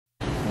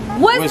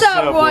What's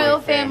up, Royal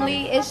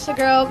Family? It's your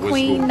girl,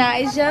 Queen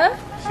Naija.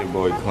 It's your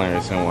boy,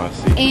 Clarence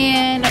NYC.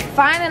 And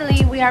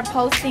finally, we are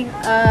posting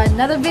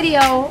another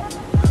video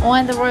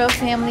on the Royal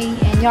Family.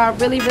 And y'all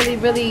really,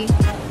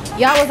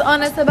 y'all was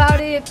honest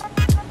about it.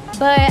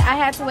 But I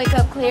had to wake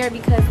up Claire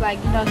because,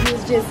 like, you know, he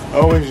was just...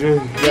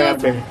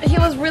 he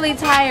was really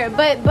tired.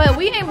 But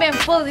we ain't been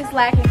fully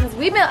slacking because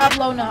we've been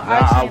uploading on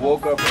our channel. I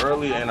woke up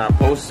early and I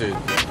posted,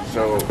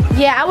 so...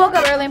 Yeah, I woke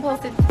up early and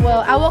posted.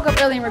 Well, I woke up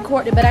early and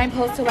recorded, but I didn't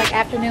post till, like,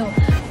 afternoon.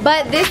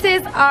 But this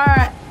is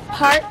our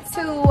part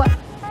 2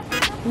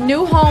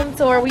 new home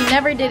tour. We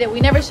never did it. We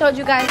never showed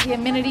you guys the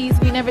amenities.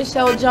 We never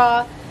showed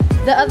y'all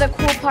the other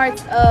cool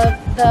parts of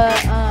the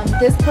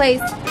this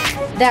place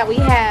that we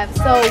have.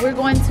 So we're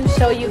going to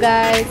show you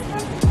guys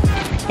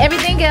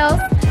everything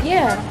else.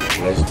 Yeah.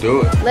 Let's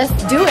do it. Let's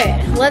do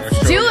it. Let's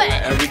do it.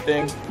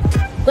 Everything.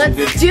 Let's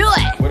do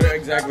it. What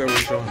exactly are we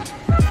showing?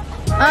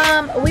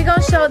 We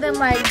gonna show them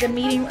like the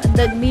meeting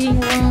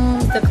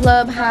rooms, the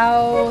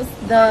clubhouse,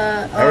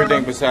 the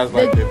everything besides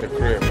like the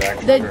crib,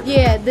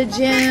 yeah, the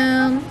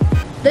gym,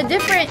 the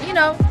different, you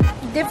know,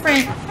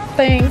 different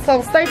things.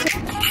 So stay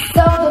tuned.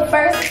 So the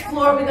first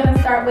floor we're gonna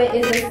start with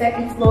is the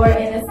second floor,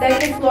 and the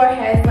second floor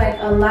has like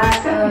a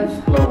lot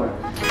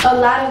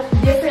of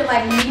different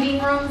like meeting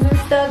rooms and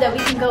stuff that we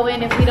can go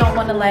in if we don't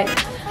want to like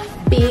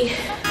be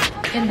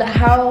in the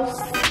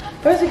house.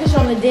 First we can show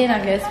them the den, I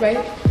guess,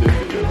 right?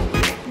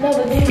 No,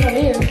 the den's over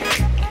here.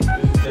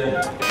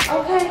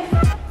 Okay.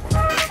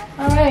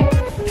 All right.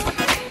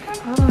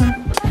 Hold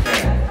on.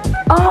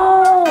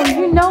 Oh,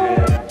 you know.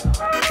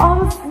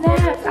 Oh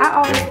snaps!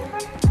 I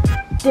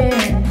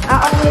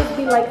always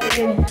be like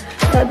again.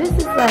 So this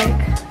is like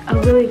a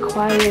really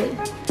quiet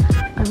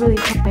room,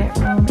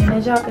 and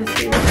as y'all can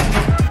see,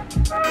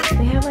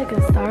 they have like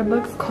a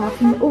Starbucks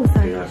coffee. Oh,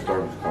 sorry. Yeah,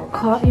 Starbucks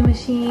coffee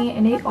machine,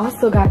 and they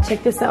also got,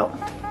 check this out.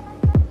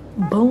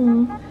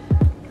 Boom,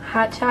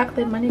 hot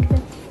chocolate, my nigga.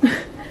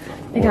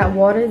 They got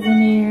waters in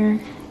there,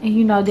 and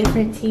you know,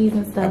 different teas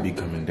and stuff. I be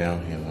coming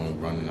down here when we're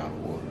running out of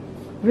water.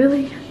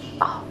 Really?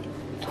 Oh,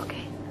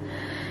 okay.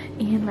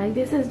 And like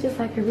this is just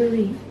like a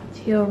really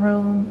chill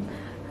room.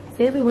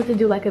 Say if we want to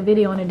do like a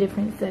video in a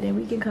different setting,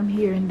 we can come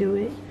here and do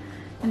it.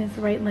 And it's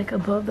right like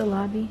above the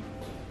lobby.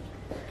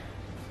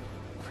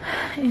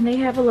 And they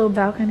have a little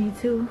balcony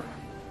too.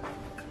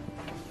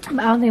 But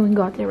I don't think we can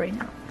go out there right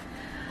now.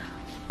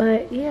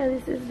 But yeah,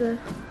 this is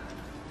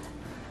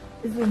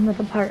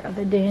another part of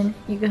the den.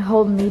 You can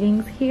hold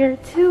meetings here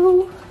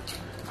too.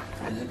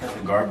 Is it that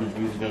the garbage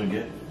we was gonna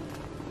get?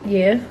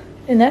 Yeah,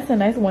 and that's a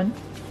nice one.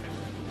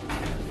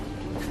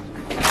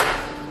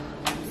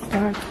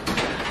 Start.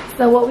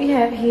 So what we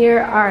have here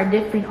are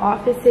different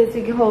offices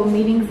we can hold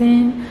meetings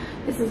in.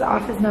 This is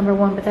office number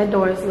 1, but that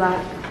door is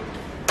locked.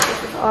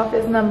 This is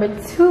office number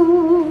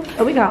 2.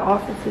 Oh, we got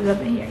offices up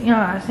in here. You know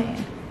what I'm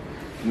saying?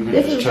 You can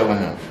just chilling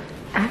out.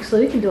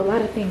 Actually, we can do a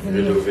lot of things in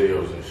here. We can do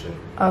videos and shit.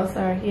 Oh,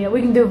 sorry. Yeah, we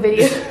can do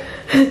videos.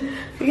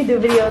 We can do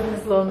videos in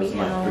this little meeting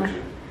room.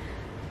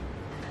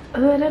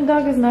 Oh, that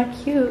dog is not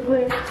cute.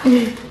 Where?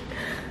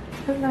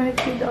 That's not a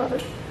cute dog.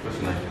 That's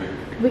a nice picture.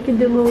 We can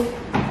do little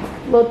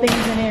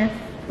things in there.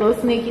 Little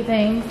sneaky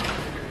things.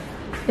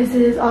 This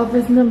is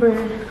office number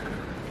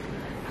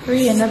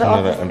 3. Another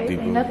office space.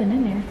 Ain't nothing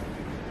in there.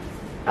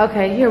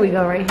 Okay, here we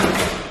go right here.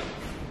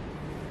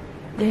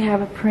 They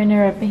have a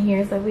printer up in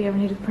here, so if we ever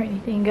need to print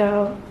anything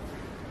out.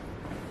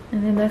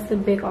 And then that's the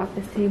big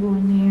office table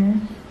in there.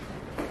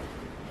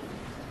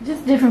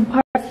 Just different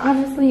parts.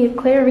 Honestly, if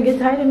Claire ever gets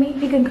tired of me,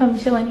 he can come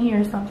chill in here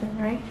or something,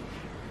 right?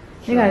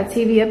 They got a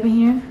TV up in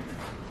here.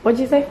 What'd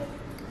you say?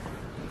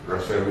 I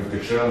said we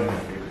could chill in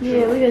here.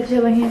 Yeah, we could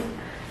chill in here.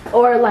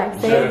 Or like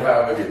say if I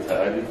ever get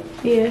tired of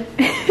you? Yeah.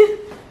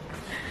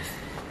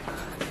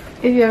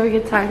 If you ever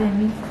get tired of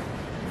me.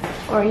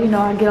 Or you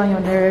know, I get on your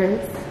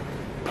nerves.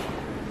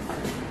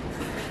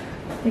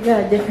 They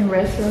got different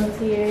restrooms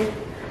here.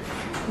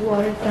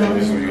 Water fountain.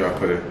 This is where you gotta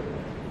put it.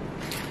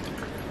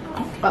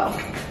 Oh.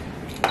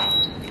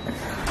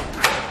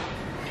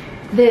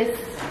 This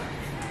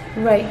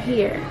right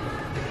here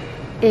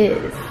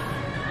is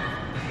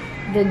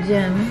the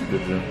gym.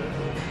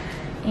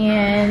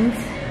 And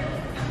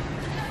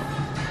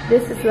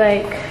this is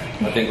like,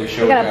 I think we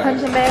showed. We got a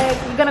punching bag.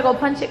 You gonna go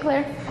punch it,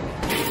 Claire? I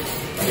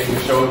think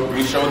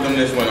we showed them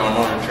this one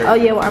Armand Trey. Oh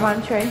yeah, with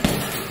Armand Trey.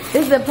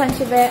 This is a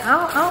punching bag.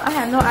 I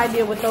have no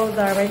idea what those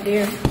are right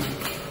there.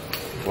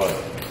 What?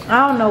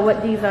 I don't know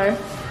what these are. It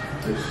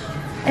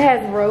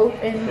has rope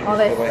and all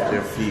that stuff. Like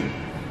their feet.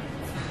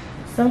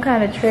 Some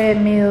kind of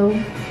treadmill.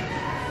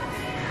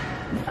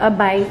 A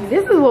bike.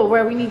 This is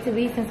where we need to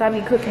be since I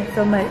be cooking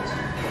so much.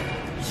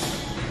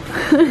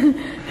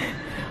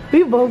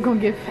 We both gonna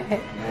get fat.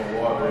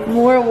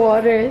 More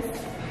waters.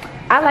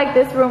 I like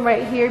this room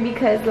right here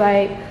because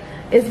like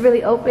it's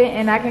really open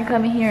and I can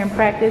come in here and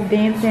practice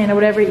dancing or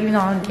whatever, even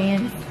though I don't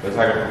dance. It's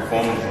like a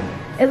performance room.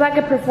 It's like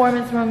a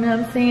performance room, you know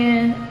what I'm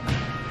saying?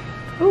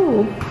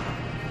 Ooh,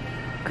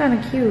 kind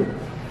of cute.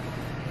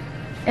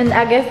 And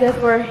I guess that's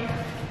where you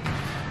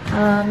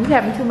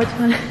having too much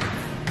fun.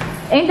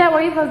 Ain't that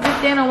where you're supposed to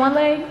stand on one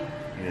leg?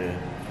 Yeah.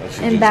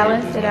 and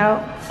balance it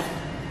out.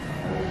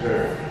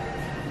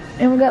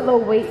 And we got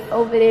little weights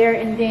over there,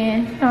 and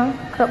then a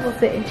couple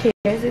sitting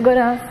chairs. We go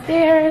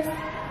downstairs.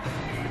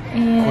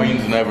 And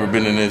Queen's never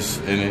been in this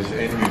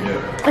entry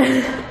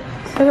yet.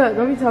 Shut up,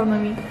 don't be talking to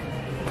me.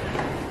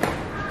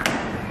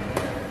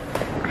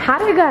 How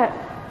they got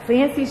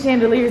fancy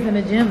chandeliers in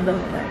the gym though?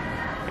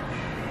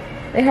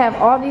 Like, they have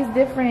all these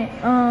different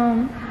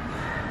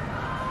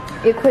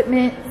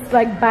equipment,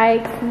 like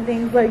bikes and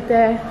things like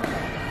that.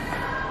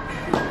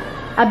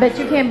 I bet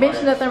you can't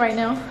bench nothing right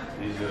now.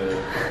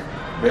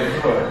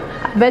 Bench what?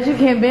 I bet you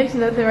can't bench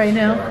nothing right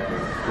now.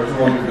 What you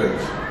want me to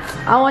bench?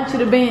 I want you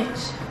to bench.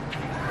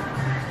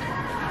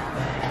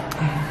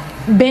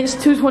 Bench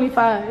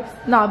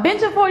 225s. No,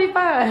 bench a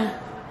 45.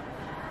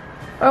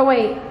 Or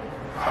wait.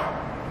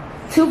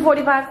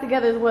 245s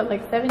together is what,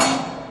 like 70?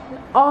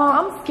 Oh,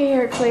 I'm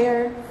scared,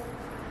 Claire.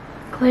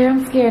 Claire,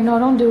 I'm scared. No,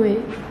 don't do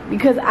it.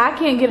 Because I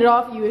can't get it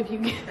off you if you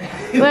get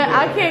Claire,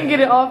 I can't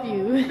get it off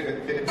you.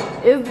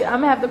 I'm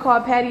gonna have to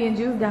call Patty and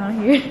Juice down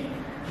here.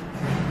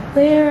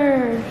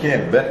 Claire. You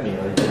can't bet me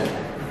like that.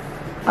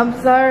 I'm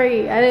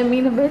sorry. I didn't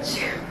mean to bet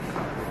you.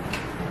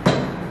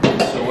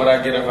 So what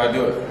I get if I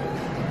do it?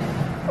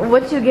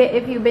 What you get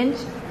if you bench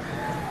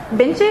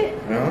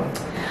it? No.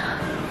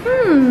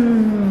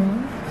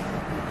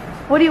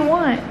 What do you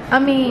want? I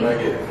mean, What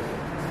I get?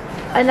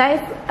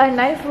 a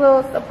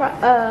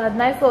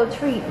nice little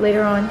treat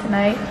later on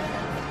tonight.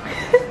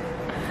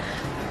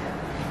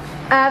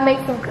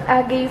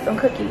 I gave you some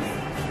cookies.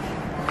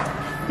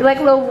 You like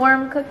little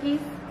warm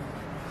cookies?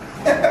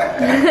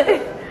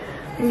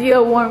 You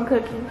a warm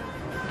cookie.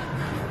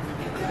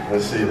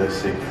 Let's see.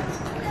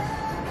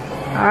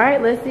 All right,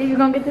 let's see if you're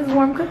gonna get this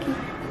warm cookie.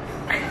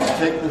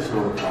 Take this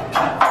over.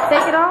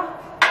 Take it off.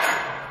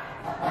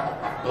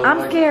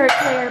 I'm scared,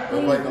 Claire.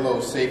 Please. Like a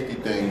little safety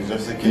thing,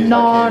 just in case.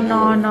 No.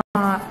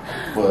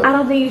 But I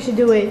don't think you should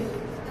do it.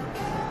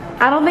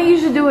 I don't think you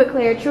should do it,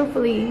 Claire.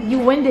 Truthfully, you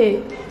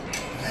winded.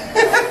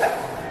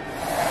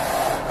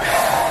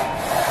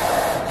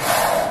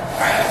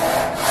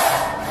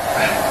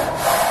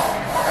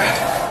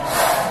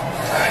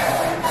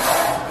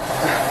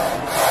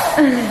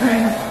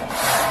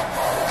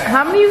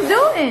 How many you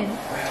doing?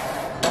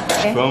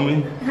 Okay. Feel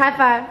me? High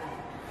five.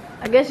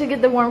 I guess you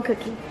get the warm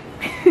cookie.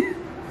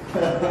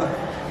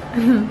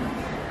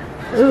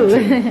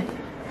 Ooh.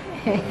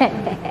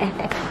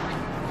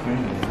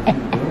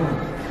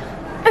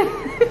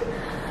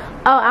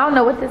 Oh, I don't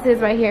know what this is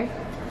right here.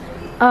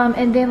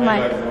 And then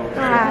like,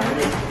 hi.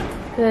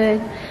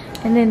 Good.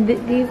 And then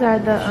these are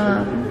the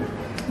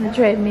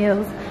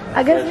treadmills.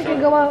 I guess we can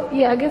go out.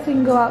 Yeah, I guess we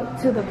can go out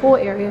to the pool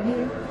area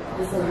here.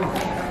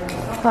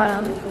 Hold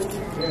on.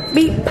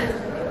 Beep.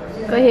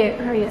 Go ahead.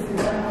 Hurry up.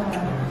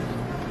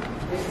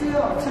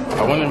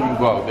 I wonder if you can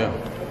go out there.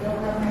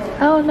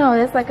 Oh no,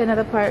 that's like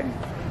another part.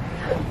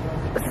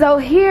 So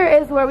here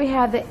is where we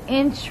have the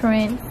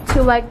entrance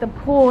to like the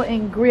pool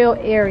and grill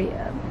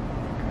area.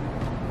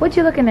 What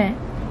you looking at?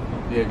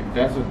 Yeah,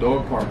 that's a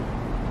dog park.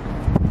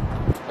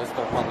 That's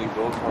the Huntley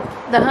dog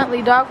park. The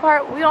Huntley dog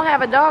park? We don't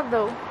have a dog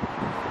though.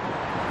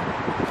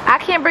 I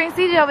can't bring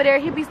CJ over there.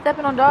 He'd be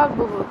stepping on dog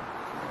boo boo.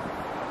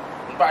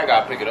 You probably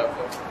gotta pick it up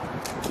though.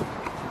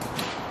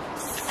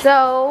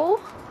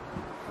 So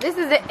this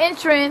is the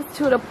entrance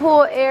to the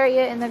pool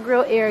area and the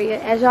grill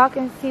area. As y'all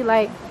can see,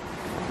 like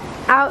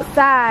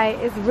outside,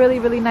 it's really,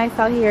 really nice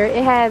out here.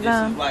 It has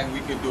This is like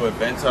we could do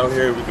events out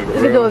here. We could grill.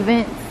 We could do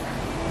events.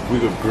 We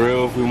could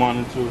grill if we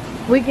wanted to.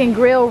 We can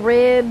grill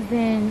ribs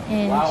and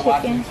While chicken.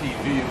 watching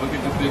TV, look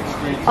at the big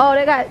screen. Oh,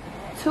 they got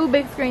 2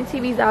 big screen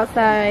TVs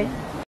outside.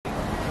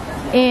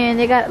 And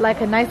they got like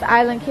a nice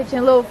island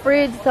kitchen, little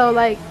fridge. So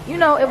like, you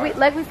know, if we,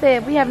 like we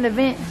said, if we have an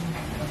event,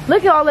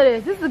 look at all of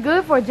this. This is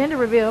good for a gender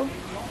reveal.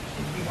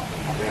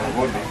 Yeah, it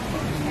would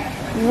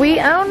be.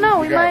 I don't know,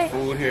 we got might.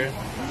 food here.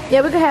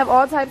 Yeah, we could have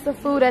all types of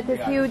food at this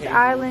huge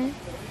island.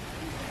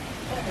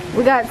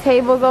 We got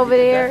tables over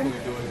there.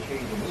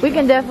 We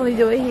can definitely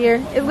do it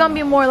here. It's gonna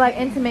be more like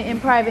intimate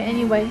and private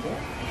anyway.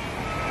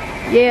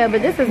 Yeah,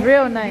 but this is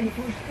real nice.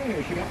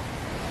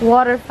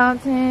 Water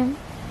fountain.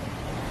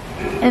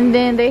 And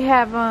then they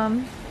have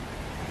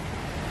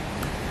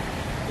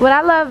what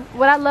I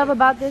love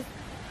about this,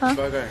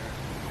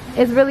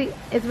 it's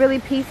really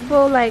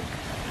peaceful. Like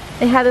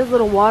they have this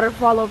little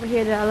waterfall over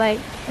here that I like,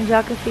 as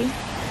y'all can see.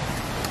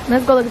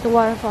 Let's go look at the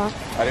waterfall.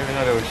 I didn't even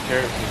know there was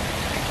chairs here.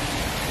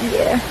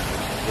 Yeah.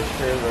 There's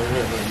chairs right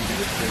here. You can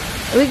just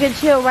sit. We could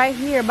chill right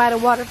here by the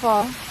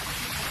waterfall.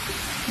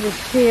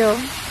 Just chill.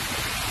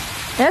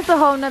 That's a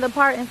whole nother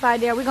part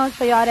inside there. We're gonna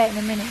show y'all that in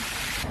a minute.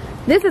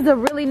 This is a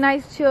really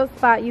nice chill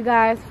spot, you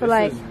guys, for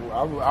I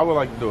would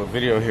like to do a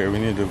video here. We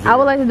need to do a video. I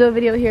would like to do a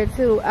video here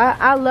too.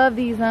 I love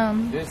these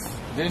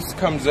This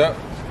comes up.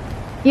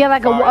 Yeah,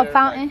 like fire, a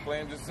fountain. Like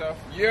flames and stuff.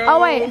 Yo. Oh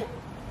wait.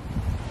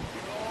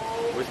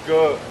 What's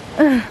good?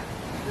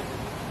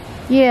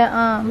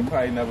 Yeah, You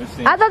probably never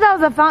seen. I thought that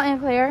was a fountain,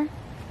 Claire.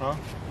 Huh?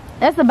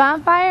 That's a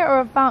bonfire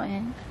or a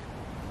fountain?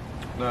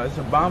 No, it's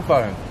a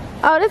bonfire.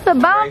 Oh, this is a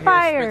bonfire.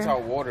 Right here spits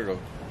out water though.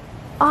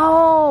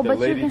 Oh, The but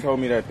lady told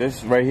me that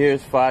this right here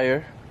is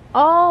fire.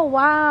 Oh,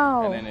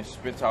 wow. And then it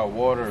spits out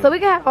water. So we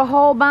can have a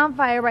whole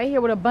bonfire right here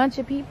with a bunch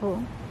of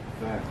people.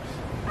 Facts.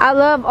 I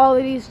love all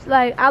of these.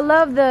 Like, I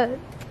love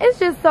it's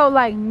just so,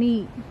 like,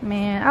 neat,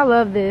 man. I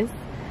love this.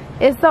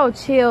 It's so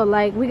chill.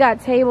 Like, we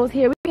got tables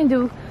here. We can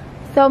do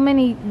so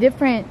many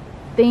different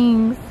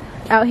things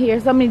out here.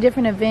 So many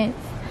different events.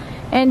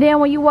 And then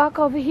when you walk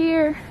over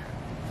here,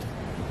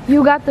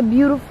 you got the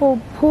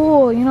beautiful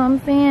pool. You know what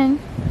I'm saying?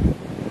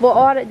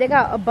 Well, they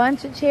got a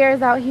bunch of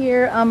chairs out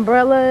here.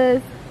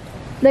 Umbrellas.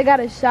 They got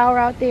a shower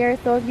out there,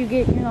 so if you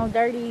get, you know,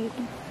 dirty.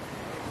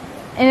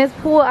 And it's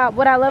pool out.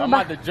 What I love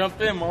about... I'm about to jump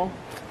in, Mo.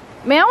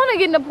 Man, I want to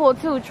get in the pool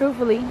too,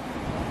 truthfully.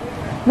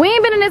 We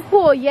ain't been in this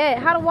pool yet.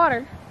 How the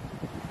water?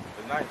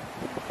 It's nice.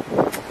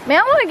 Man,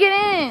 I want to get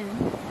in.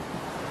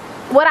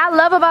 What I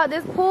love about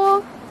this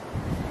pool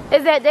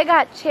is that they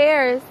got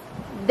chairs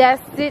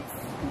that sits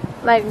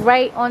like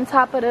right on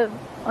top of the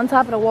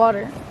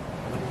water.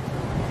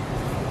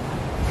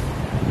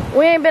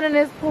 We ain't been in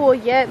this pool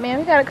yet, man.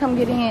 We gotta come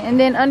get in. And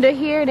then under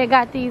here, they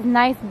got these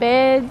nice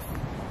beds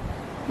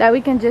that we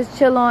can just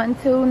chill on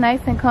too,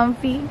 nice and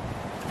comfy.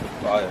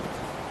 Fire.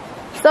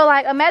 So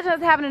like, imagine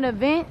us having an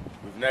event.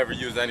 We've never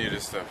used any of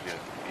this stuff yet.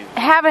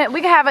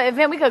 We could have an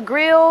event. We could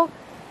grill,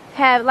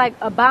 have like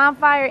a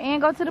bonfire,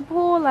 and go to the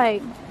pool.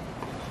 Like,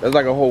 that's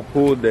like a whole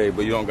pool day,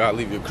 but you don't gotta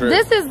leave your crib.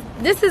 This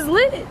is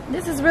lit.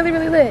 This is really,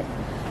 really lit.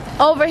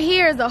 Over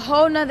here is a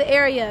whole nother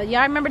area.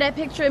 Y'all remember that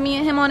picture of me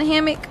and him on a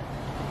hammock?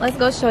 Let's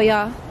go show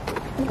y'all.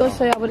 Let's go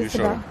show y'all what it's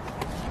about.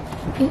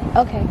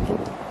 Okay.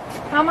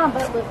 How my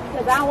butt look?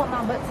 Because I don't want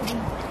my butt to be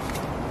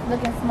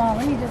looking small.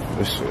 Let me just...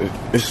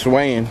 It's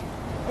swaying.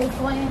 It's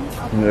swaying?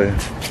 Okay.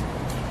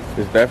 Yeah.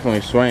 It's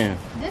definitely swaying.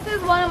 This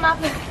is one of my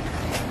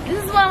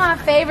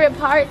favorite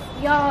parts,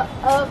 y'all,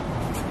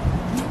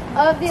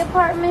 of the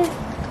apartment.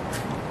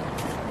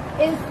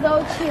 It's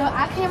so chill.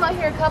 I came out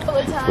here a couple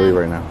of times. Free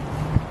right now.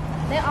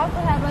 They also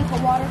have like a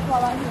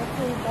waterfall out here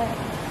too, but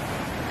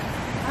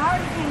I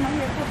already came out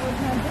here a couple of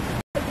times.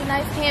 This is a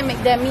nice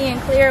hammock that me and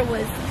Claire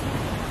was.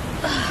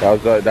 That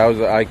was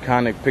an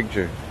iconic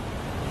picture.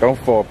 Don't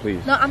fall,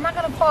 please. No, I'm not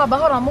gonna fall, but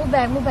hold on, move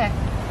back, move back.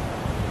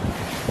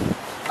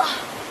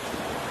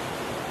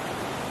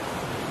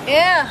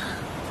 Yeah.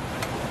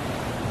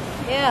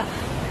 Yeah.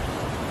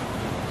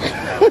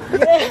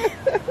 Yeah.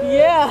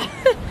 Yeah.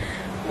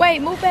 Wait,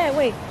 move back,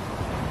 wait.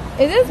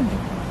 Is this...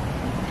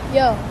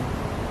 Yo.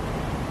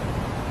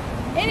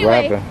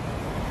 Anyway,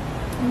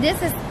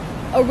 this is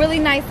a really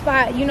nice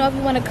spot. You know, if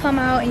you want to come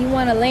out and you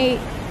want to lay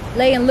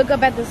and look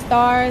up at the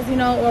stars, you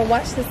know, or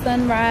watch the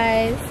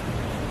sunrise,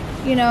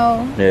 you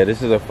know. Yeah,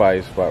 this is a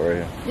fire spot right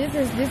here. This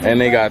is and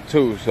they got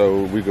two,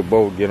 so we could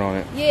both get on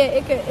it. Yeah,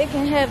 it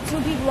can have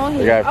two people on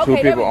here. They got two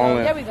people on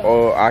it. There we go.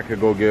 Or I could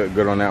go get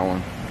good on that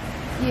one.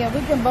 Yeah, we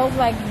can both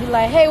like be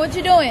like, hey, what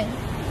you doing?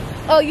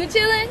 Oh, you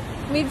chilling?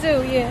 Me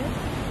too, yeah.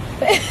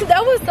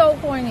 That was so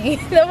corny.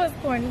 That was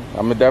corny.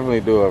 I'm gonna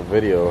definitely do a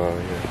video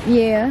out here.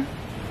 Yeah.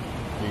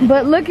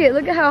 But look at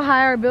how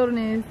high our building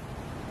is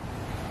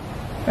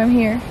from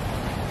here.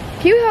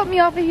 Can you help me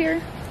off of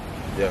here?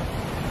 Yeah.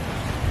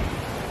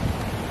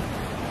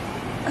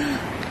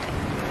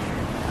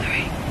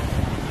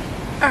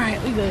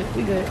 Alright, we good.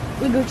 We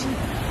Gucci.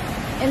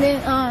 And then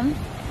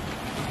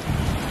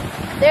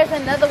there's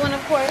another one,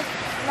 of course.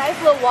 Nice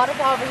little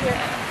waterfall over here.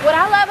 What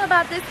I love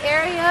about this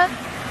area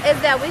is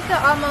that we could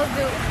almost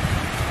do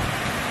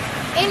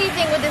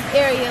anything with this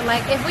area.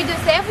 Like if we did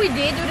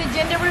do the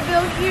gender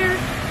reveal here,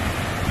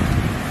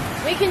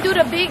 we can do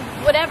the big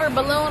whatever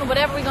balloon,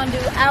 whatever we're gonna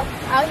do out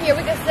here.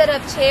 We can set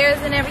up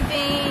chairs and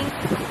everything,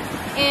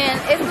 and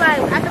it's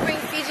like I could bring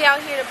CJ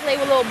out here to play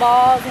with little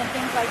balls and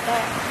things like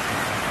that.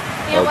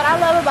 And what I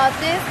love about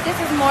this is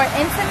more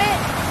intimate.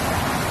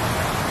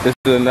 This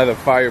is another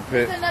fire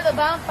pit. It's another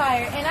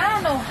bonfire, and I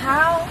don't know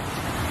how.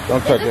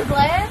 Don't touch it.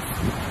 Glass?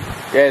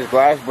 Yeah, it's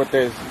glass, but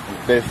there's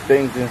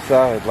things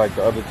inside like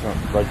the other one.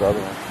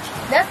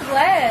 That's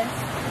glass.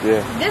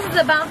 Yeah. This is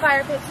a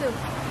bonfire pit too.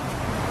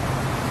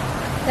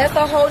 That's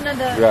a whole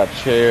nother. You got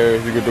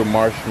chairs. You can do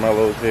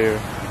marshmallows here.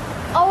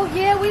 Oh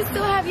yeah, we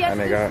still have yet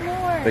and to do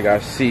more. They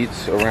got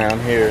seats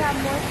around here. Got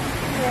more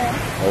seats here.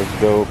 That's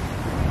dope.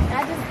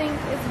 I just think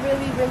it's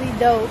really, really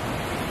dope.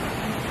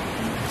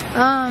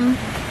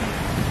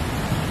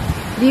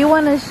 Do you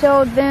want to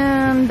show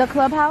them the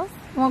clubhouse?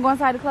 You want to go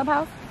inside the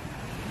clubhouse?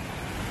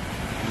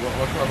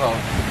 What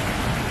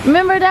clubhouse?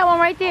 Remember that one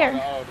right there?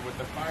 Oh, with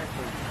the fire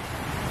pit.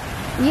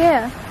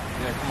 Yeah.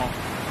 Yeah, come on.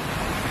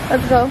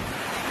 Let's go.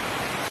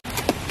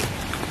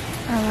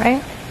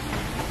 Alright.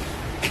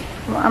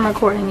 Well, I'm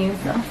recording you,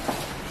 so.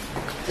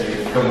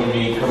 Okay, come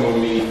with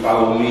me,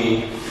 follow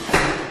me.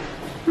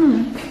 I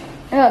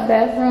got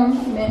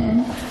bathroom,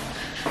 men,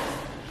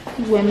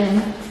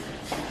 women.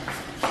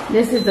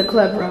 This is the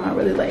club room I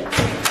really like.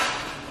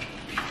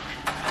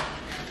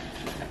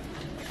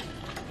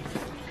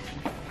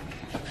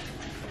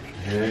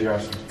 Here you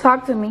got some.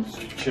 Talk to me.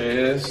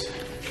 Chairs.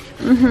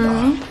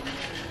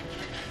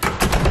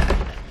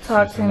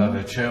 Talk to me.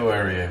 Another chill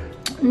area.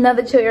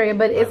 Another chill area,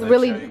 but it's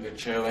really. You can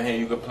chill in here.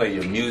 You can play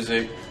your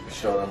music.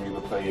 Show them you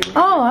can play your music.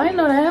 Oh, I didn't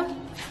know that.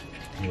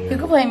 You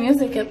can play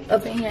music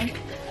up in here.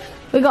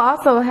 We can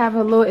also have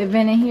a little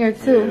event in here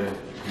too.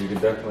 Yeah, you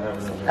could definitely have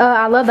an event.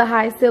 I love the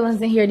high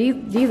ceilings in here.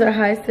 These are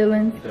high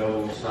ceilings.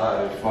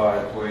 Double-sided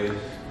fireplace.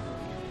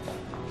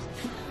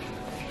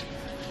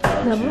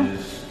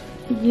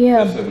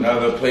 Yeah. That's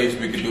another place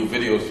we could do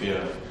videos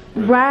here.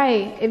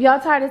 Right. If y'all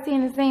tired of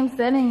seeing the same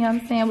setting, you know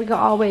what I'm saying, we can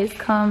always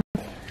come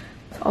to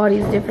all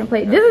these different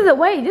places.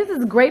 This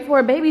is great for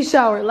a baby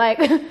shower. Like,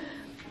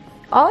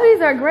 all of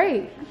these are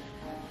great.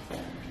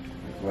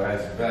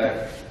 Glass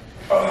back.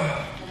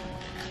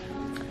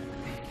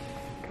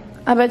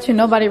 I bet you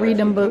nobody read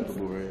them books.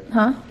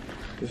 Huh?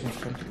 This one's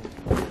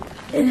comfortable.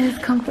 It is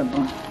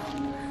comfortable.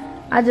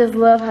 I just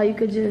love how you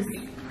could just,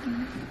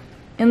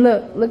 and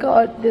look at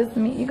all this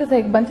meat. You could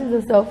take bunches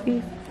of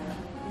selfies.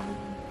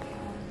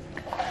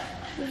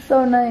 It's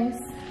so nice.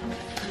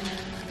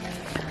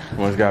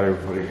 One's got it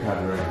before they cut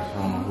it right. I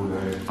don't know who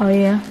that is. Oh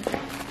yeah.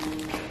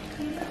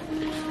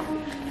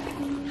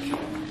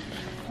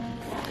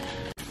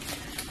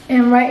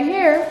 And right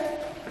here,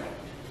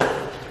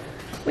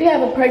 we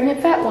have a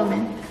pregnant fat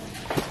woman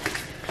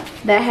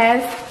that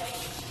has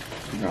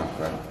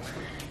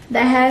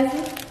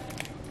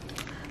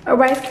a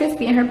Rice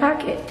Krispie in her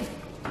pocket.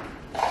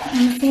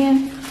 You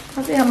understand?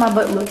 I'll see how my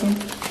butt looking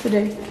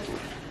today.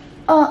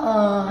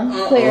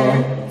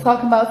 Claire,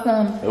 talking about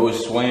some. It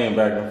was swaying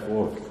back and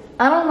forth.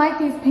 I don't like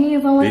these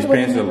pants. These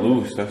pants are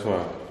loose, that's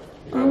why.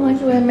 I don't like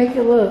the way they make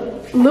it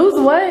look. Loose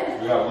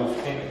what? You got loose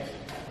pants.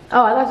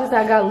 Oh, I thought you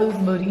said I got loose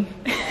booty.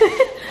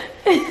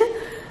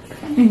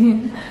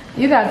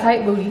 You got a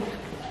tight booty.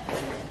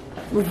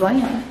 With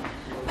lamb.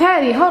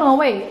 Patty, hold on,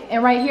 wait.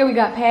 And right here we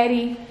got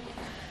Patty.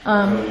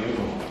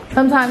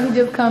 Sometimes he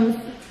just comes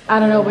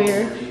out of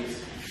nowhere.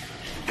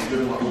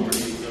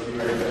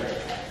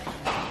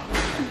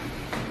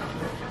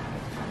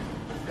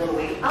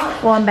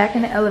 Going back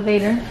in the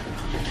elevator.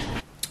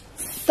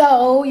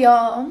 So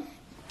y'all,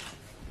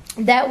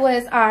 that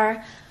was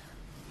our.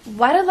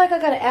 Why did I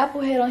got an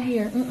apple head on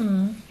here?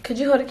 Could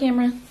you hold the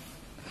camera?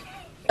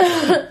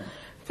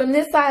 From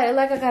this side,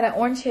 I got an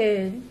orange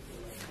head.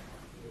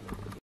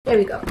 There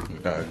we go. You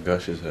got a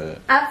Gush's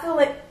head. I feel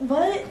like,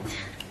 what?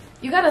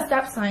 You got a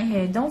stop sign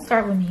head. Don't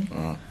start with me.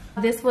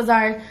 This was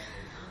our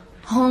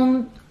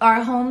home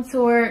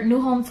tour,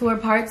 new home tour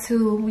part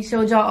 2. We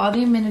showed y'all all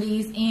the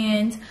amenities,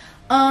 and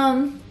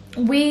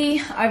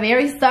we are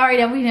very sorry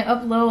that we didn't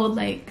upload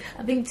like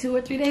I think 2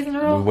 or 3 days in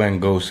a row. We went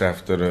ghost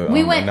after the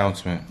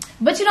announcement.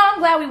 But you know, I'm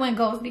glad we went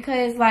ghost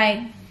because like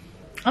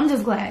I'm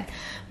just glad.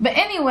 But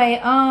anyway,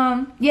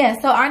 yeah,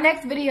 so our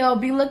next video,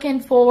 be looking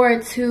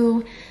forward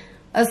to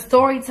a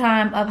story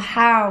time of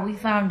how we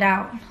found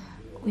out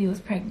we was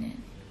pregnant.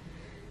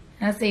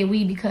 And I say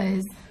we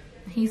because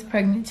he's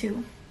pregnant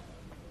too.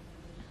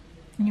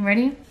 You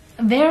ready?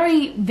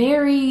 Very,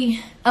 very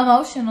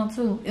emotional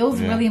too. It was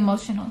really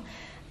emotional.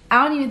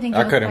 I don't even think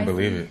I couldn't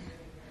believe it.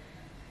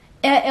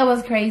 It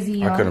was crazy,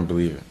 y'all. I couldn't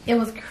believe it. It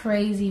was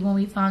crazy when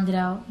we found it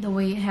out, the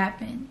way it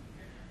happened.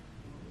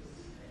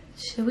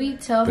 Should we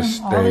tell them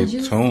all the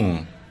juice? Stay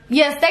tuned.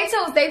 Yeah, stay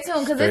tuned,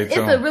 because it's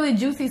a really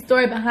juicy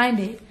story behind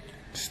it.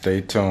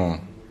 Stay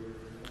tuned.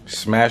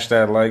 Smash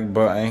that like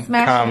button,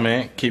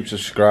 comment, keep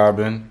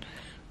subscribing.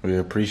 We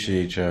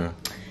appreciate y'all.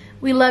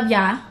 We love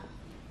y'all.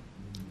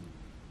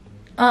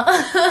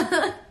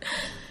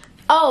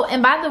 Oh,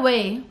 and by the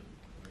way,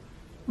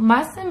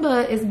 my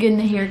Simba is getting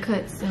a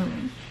haircut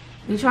soon.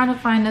 We're trying to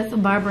find us a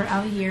barber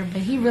out here,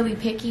 but he really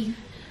picky.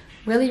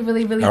 Really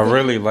picky. I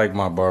really like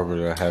my barber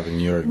that I have in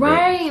New York.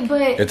 Right,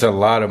 but it's a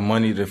lot of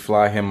money to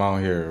fly him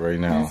out here right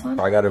now.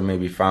 I gotta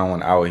maybe find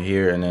one out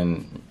here and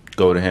then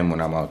go to him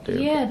when I'm out there.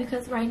 Yeah,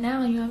 because right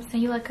now, you know what I'm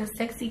saying, you're like a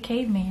sexy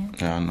caveman.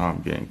 Yeah, I know,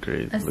 I'm getting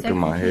crazy. Look at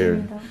my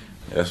hair.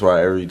 That's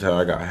why every time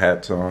I got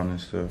hats on and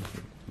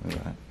stuff.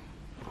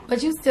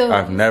 But you still...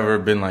 I've never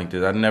been like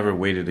this. I never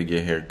waited to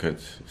get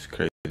haircuts. It's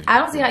crazy. I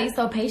don't see how you're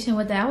so patient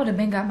with that. I would have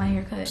been got my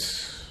hair cut.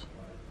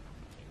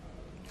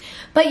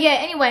 But yeah,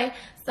 anyway,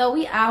 so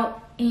we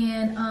out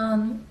and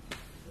want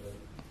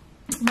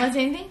to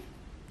say anything?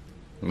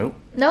 Nope.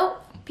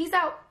 Nope. Peace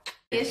out.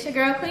 It's your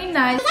girl Queen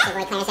Nice. Your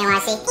boy Clarence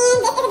NYC. And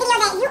this is a video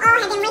that you all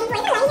have been waiting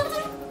for.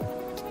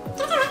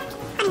 Can I tell what?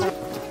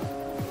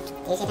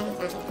 Do you see that? Okay,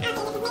 this is maybe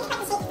quite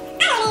the shake.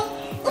 Oh, it is.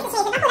 It's a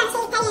shake. If I pull out a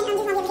shake, Patty, I'm just going to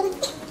give it a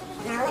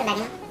no, a little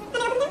better.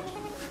 Better?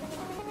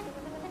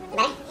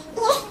 Yeah.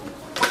 So, this is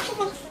a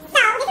moment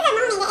that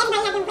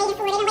everybody has been waiting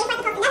for. They've been waiting for us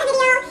to post another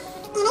video.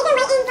 And they've been waiting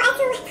for us to talk about the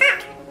fact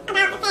that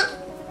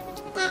you're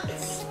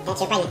pregnant.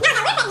 No, that we're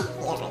pregnant.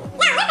 You're pregnant. No,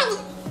 we're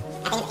pregnant.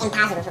 I think it's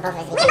impossible for both of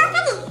us to be pregnant. We're both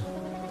pregnant.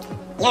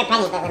 You're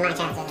pregnant, but with my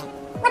child, so like...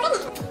 We're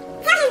pregnant.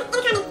 Tell him in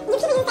the comments. You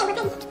people just say we're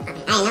pregnant.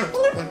 Okay. I didn't know. You know? No, okay. Yeah, well,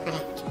 we're both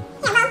pregnant.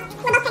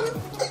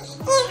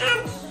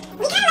 And,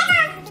 we kind of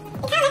left off.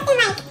 We kind of left in,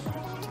 like...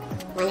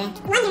 Wonder, right.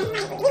 We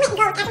went and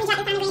go after we dropped the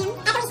sonogram.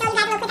 After we showed you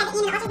guys a little clip at the end of the ultrasound. A lot of people thought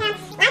it was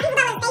fake and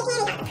got the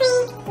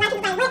cream. A lot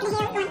of people thought it went the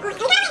hair going on. And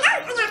we got on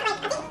y'all for, like, I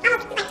think,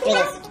 almost, like, 2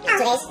 days.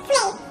 2 days? 2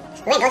 days.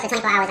 We went ghost for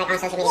 24 hours, like, on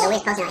social media. So we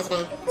just posted on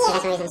Instagram. Yeah. So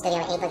that's when we was in the studio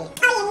with A-Boogie.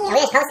 Oh, yeah. And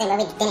we just posted, but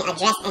we didn't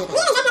address anything.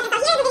 We didn't address nothing. So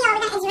here's the video we're going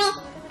to address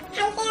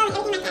how you feel and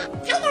everything like that.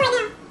 How do you feel right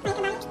now? Like,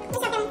 about it?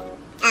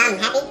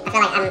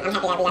 feel like I'm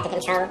happy that we got to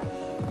control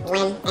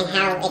when and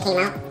how it came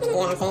out. You know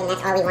what I'm saying?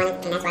 That's all we wanted,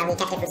 and that's why we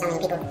kept it from so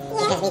many people.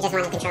 Because we just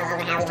wanted control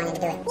over how we wanted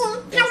to do it.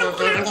 You know what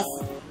I'm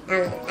saying?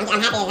 And I'm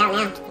happy it's out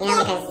now, you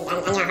know, because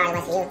I know how hard it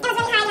was for you. It was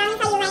really hard, y'all. Let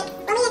me tell you, like,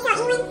 when we went to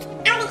England,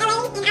 I was in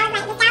LA, and I was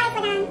like, the stylist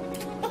would bring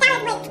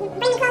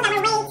me clothes that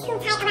were way too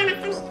tight around my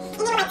stomach.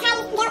 And they were like tight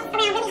built around really hard,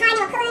 and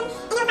they were pulling,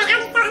 and it was like,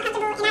 I'd be so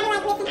uncomfortable, and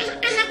I'd be like, listen,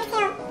 I have to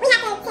tell, we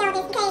have to tell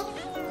this, because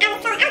I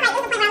was like, it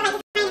was a point where I was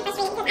like, just kind of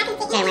frustrated, because I can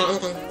fit Can't wear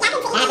anything. Yeah, I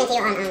can fit That happened to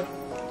you on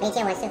BT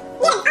Awards too.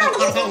 Yeah, oh,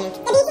 the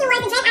BT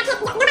Awards, the dress, I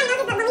kept, nobody knows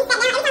it, but when we sat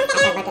down, every time we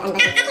sat down,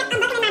 I kept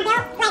unbuckling my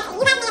belt, like,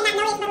 you guys may have not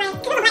noticed, but like,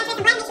 because it was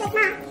a black dress, the black dress was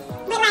small,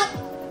 but like,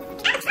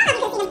 I don't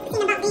know if you could see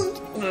the belt then.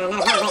 No, it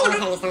was hurting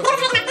your stomach. It was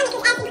hurting my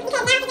stomach,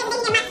 because now since the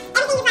beginning,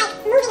 everything is like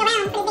moving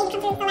around for the baby to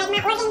come through, so like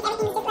my organs,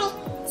 everything is just like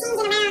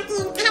changing around,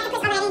 and I have to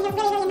push all that in, it was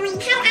really, really annoying.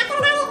 How I feel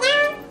about it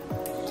now,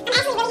 I'm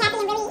actually really happy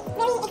and really,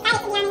 really excited,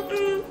 to be honest.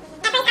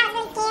 At first I was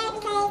really scared,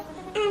 because,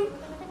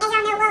 as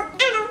y'all know, well,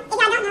 I don't know, if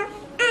y'all don't know,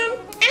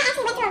 I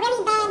actually went through a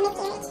really bad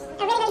miscarriage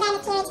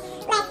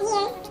last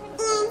year,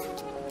 and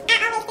I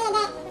always said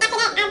that after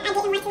that I didn't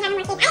want to have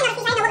more kids. I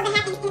didn't know what was going to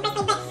happen in the first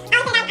place, but I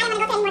always said I didn't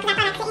want to go through anymore because I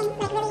thought I couldn't,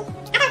 like, really,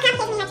 I thought it was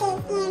complicated for me to have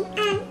kids, and I was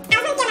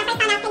really scared when I first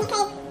found out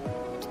because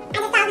I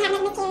just thought I was having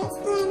a miscarriage,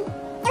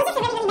 and it was just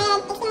a really, really bad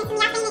experience for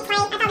me. I fainted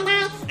twice, I thought I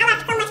died, I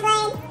lost so much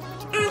blood,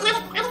 and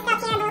I just felt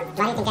terrible.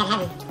 Why do you think that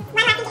happened?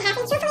 Why do I think it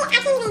happened? Truthfully, I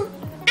can't even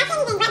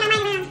wrap my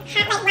mind around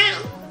how,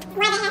 like,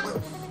 why that happened.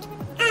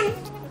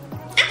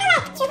 I feel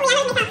like, truthfully, I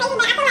know it may sound crazy,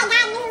 but I feel like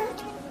God knew.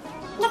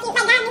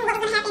 God knew what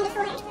was going to happen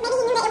before. Maybe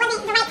he knew that it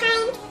wasn't the right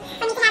time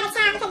for me to have a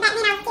child, because back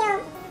then I was still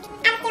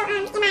in my marriage, and God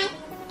probably knew that,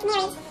 like, it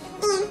was going to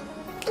end,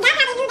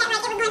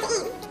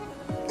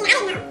 and I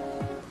didn't know.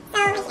 So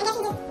I guess he just,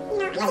 you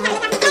know, he had to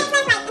look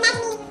out for me. Like,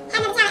 imagine me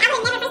having a child. I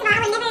would never, first of all, I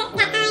would never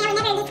got signed, I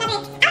would never be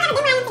covered. I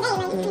would never do what I am today,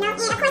 like, you know. And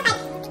of course, like,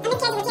 a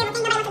miscarriage is a terrible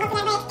thing. Nobody wants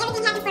to go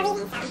through that, but everything happens for a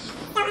reason.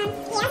 So yeah,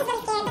 I was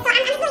really scared. But so I'm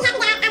just really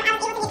happy that I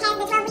was able to get past the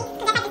 12 weeks,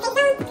 because that's like the safe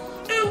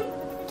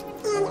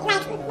zone. And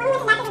like when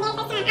we went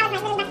to the doctor the very first time, I was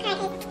like really about to cry,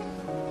 because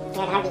You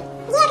had a heartbeat.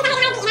 yeah, because I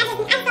had a heartbeat,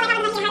 and I thought I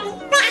was going to hear a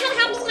heartbeat. But I had a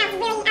heartbeat, and I was so happy.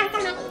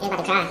 You were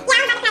about to cry. Yeah,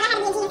 I was about to cry. That had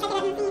to be a G infected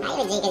of nothing. How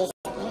you a G?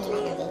 Because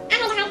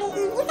I heard a heartbeat,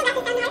 and you still got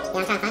this on the heartbeat?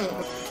 I'm trying to find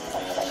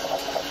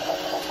it.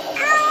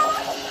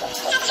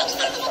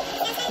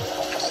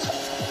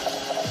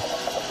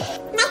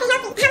 Nice and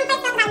healthy. How we first felt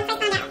about when we first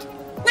found out.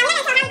 Now, when I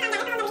told how we found out,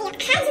 that's another video.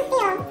 How did you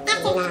feel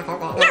after? No, I felt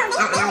bad. No,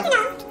 they need to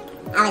know.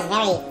 I was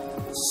very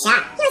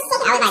shocked. He was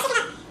shaking. I was like,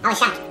 shaking up. I was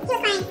shocked. He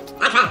was crying.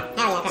 I cried.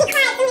 Hell yeah, I He cried.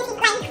 cried as soon as he,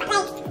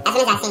 like, As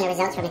soon as I seen the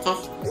results from the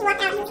test, he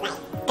walked out. He was like,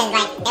 because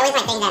like there was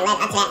like things that led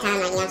up to that time,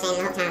 like you know what I'm saying.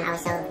 The whole time I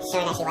was so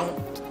sure that she wasn't,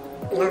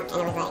 you know, and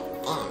it was like,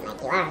 damn, like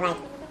you are, like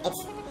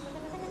it's,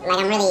 like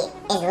I'm really,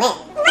 it's lit.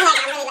 Like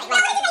I'm really like,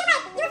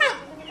 you was like,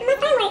 my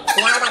phone worked.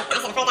 yeah, I was like, I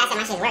said the first time I said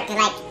my shit worked, cause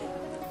like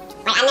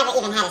I never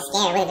even had a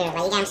scare with her,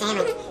 like you know what I'm saying.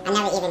 Like I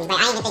never even,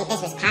 like I didn't even think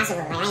this was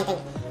possible. Like I didn't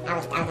think I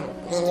was me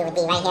and you would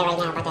be right here right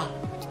now about to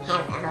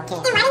have a whole kid.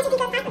 And why didn't you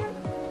think it was possible?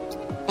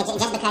 But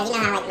just because you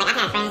know how like I've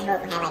had friends who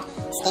have like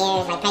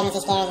scares, like pregnancy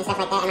scares and stuff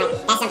like that, and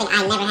like that's something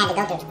I never had to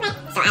go through.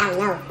 So I don't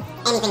know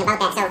anything about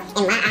that. So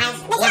in my eyes,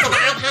 you know,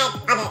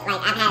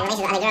 I've had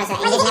relations with other girls, so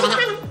and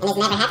it's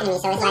never happened to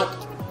me. So it's like,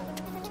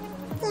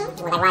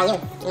 well, like why you?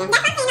 You know?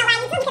 That's something, why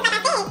you too, because like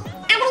I said,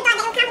 I really thought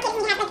that it was complicated for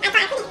me to have, like, I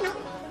thought I couldn't, like,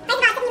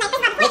 first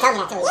of all, We told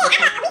me that too.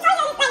 yeah, we told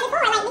you this, like,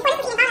 before this was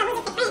even thought of,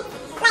 we were just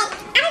friends. Like,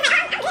 I was like,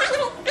 oh, I'm good,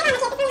 I know my kid,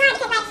 it's really hard,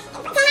 because, like,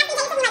 so after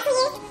dating for like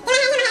 2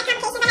 years, then I had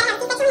complications, I had to have a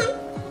C-section with him,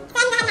 so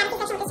I ended up having a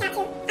C-section with this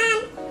child too.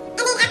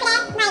 And then after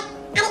that, like,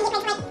 I didn't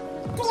get pregnant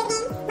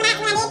for like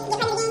 3 years again, when I did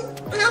get pregnant again,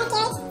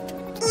 and I had a miscarriage, and I was just like, forget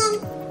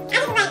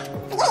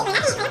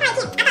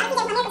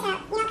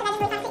it, like, I probably can't, I thought the C-section was a miracle child, you know, because I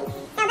just really thought it couldn't.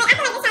 So, but I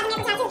feel like this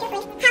child's a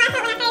miracle child too, truthfully. How I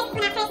felt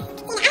when I first seen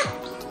it,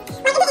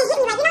 like, it didn't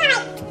hit me, like, you know how,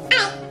 like,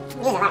 alright,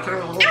 You was a lot calmer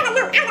than me. I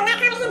was a lot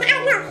calmer than him,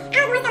 but I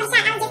was more so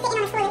shocked. I was just sitting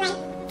on the floor, like,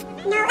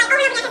 no, like, over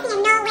and over again, I kept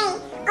saying, no way,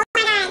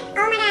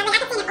 oh my god, like, I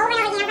kept saying it over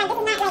and over again, I was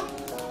like, this is not,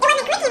 like, it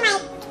wasn't clicking,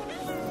 like,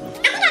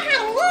 I think I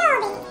cried a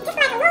little bit, just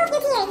like a little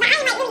few tears, but I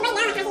didn't, like, really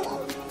break down like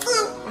how he did,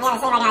 and, I gotta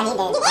say right now, he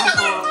did. you did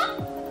break down, sir?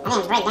 I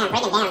didn't break down.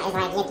 Breaking down is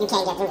like you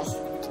can't get through this.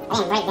 I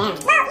didn't break down.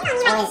 Well, you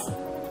know, It was,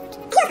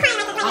 he was crying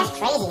like that's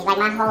crazy. Like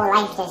my whole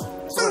life just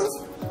changed,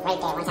 right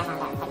there once I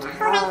found out. Like my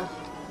Whole whole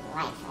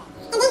life.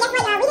 and then guess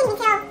what, y'all, we didn't even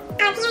tell our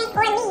parents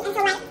or me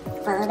until, like,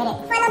 For a little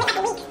bit. like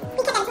a week,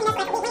 we kept that between us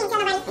for like a week, we didn't tell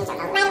nobody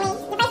right away,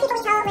 the first people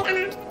we told was our mom, and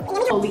then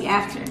we A week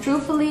after.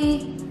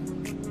 Truthfully,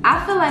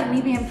 I feel like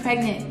me being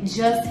pregnant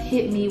just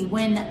hit me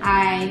when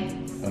I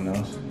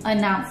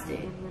announced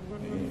it.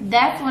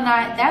 That's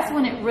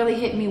when it really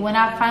hit me, when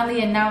I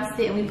finally announced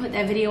it and we put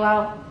that video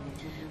out.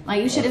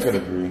 Like, you should have I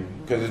could agree,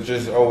 because it's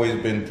just always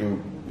been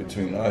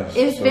between us.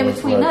 It's been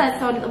between us,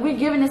 so we're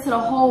giving this to the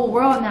whole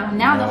world now.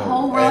 Now the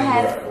whole world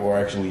has. We're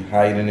actually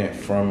hiding it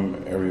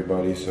from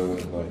everybody, so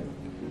it's like,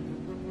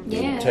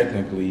 Yeah. we're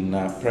technically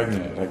not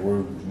pregnant. Like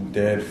we're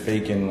dead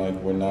faking like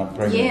we're not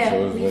pregnant. Yeah,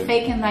 so it's we like,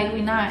 faking like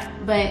we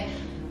not. But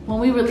when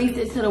we released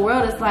it to the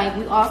world, it's like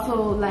we also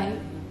like.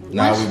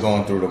 now we're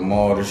going through the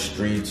mall, the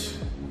streets.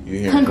 You You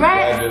hear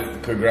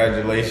Congrats.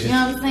 Congratulations. You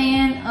know what I'm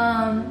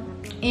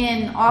saying?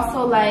 And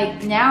also,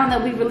 like, now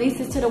that we release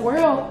this to the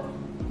world,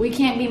 we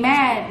can't be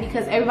mad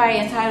because everybody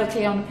entitled to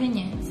their own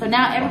opinion. So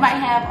now everybody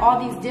have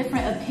all these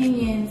different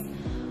opinions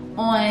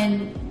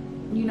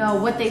on, you know,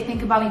 what they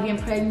think about me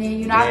being pregnant.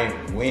 You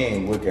know, we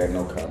ain't look at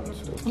no comments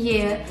though.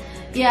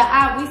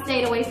 Yeah, we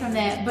stayed away from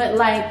that. But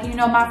like, you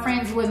know, my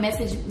friends would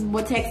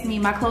text me,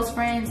 my close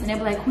friends, and they'd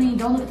be like, Queen,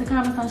 don't look at the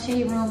comments on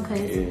Shade Room, cause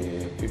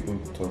yeah, people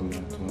told me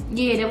that too.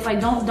 Yeah, they was like,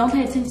 don't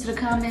pay attention to the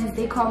comments.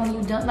 They calling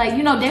you dumb. Like,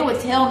 you know, they would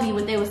tell me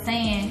what they were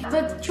saying.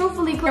 But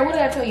truthfully, Claire, what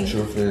did I tell you?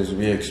 Truth is,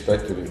 we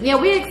expected it. Yeah,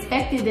 we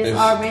expected this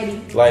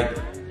already. Like,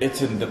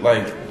 it's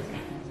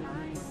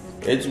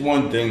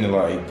one thing to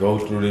like go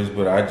through this,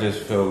 but I just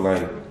feel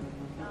like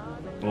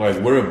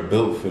we're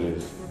built for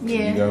this.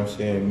 Yeah. You know what I'm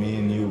saying? Me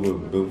and you were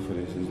built for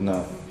this. It's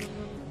not,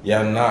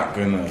 y'all not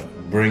gonna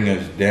bring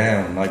us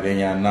down. Like, and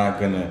y'all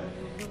not gonna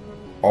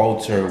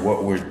alter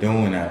what we're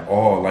doing at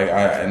all. Like,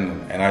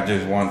 I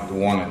just want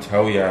to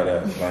tell y'all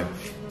that, like,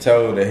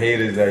 tell the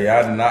haters that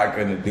y'all not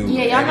gonna do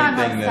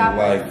anything that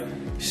like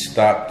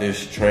stop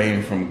this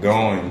train from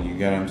going. You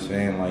get what I'm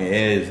saying? Like,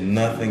 there's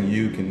nothing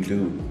you can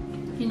do.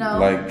 You know.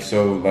 Like,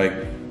 so like,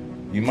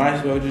 you might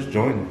as well just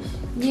join us.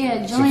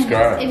 Yeah, join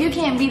us. If you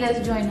can't beat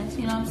us, join us.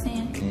 You know what I'm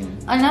saying?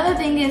 Another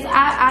thing is,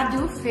 I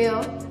do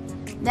feel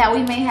that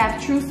we may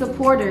have true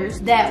supporters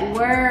that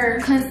were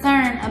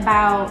concerned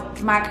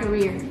about my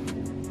career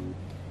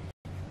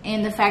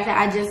and the fact that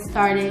I just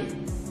started,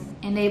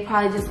 and they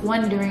probably just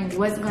wondering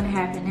what's going to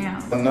happen now.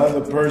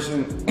 Another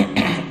person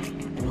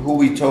who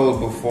we told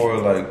before,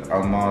 like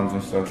our moms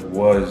and stuff,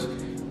 was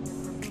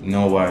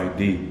No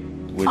ID,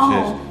 which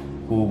is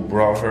who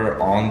brought her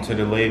onto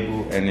the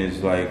label and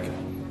is like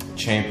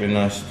championing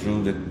us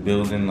through the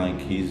building. Like,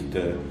 he's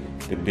the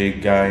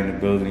big guy in the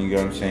building, you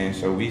know what I'm saying?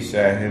 So we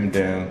sat him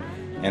down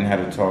and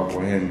had a talk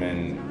with him,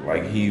 and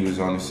like, he was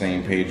on the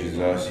same page as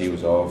us. He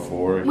was all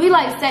for it. We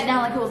like sat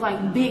down like it was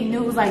like big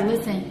news, like,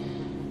 listen,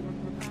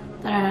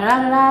 we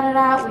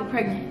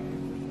pregnant.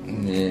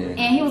 Yeah.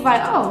 And he was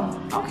like, oh,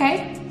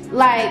 okay.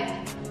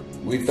 Like,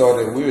 we thought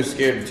that we were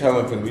scared to tell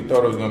him because we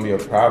thought it was gonna be a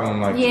problem.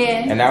 Like,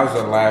 yeah. And that was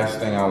the last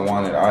thing I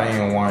wanted. I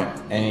didn't want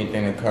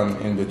anything to come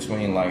in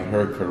between like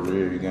her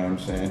career, you know what I'm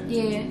saying?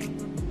 Yeah.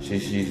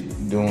 She's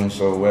doing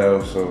so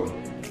well, so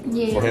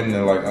yeah. For him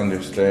to like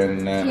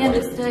understand that. He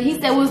understood. He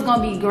said it was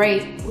gonna be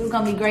great. It was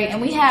gonna be great.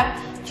 And we have,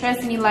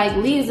 trust me, like,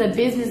 Lee is a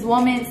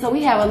businesswoman, so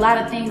we have a lot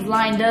of things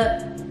lined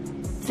up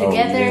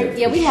together.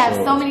 Yeah, we have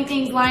so many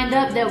things lined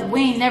up that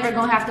we ain't never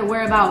gonna have to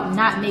worry about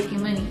not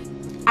making money.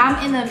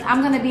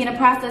 I'm gonna be in the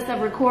process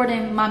of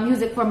recording my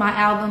music for my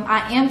album.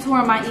 I am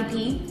touring my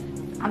EP.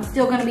 I'm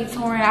still gonna be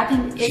touring. I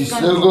think it's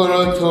still going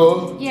on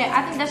tour? Yeah,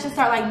 I think that should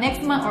start like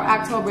next month or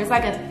October. It's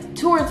like a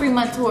 2 or 3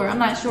 month tour. I'm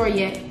not sure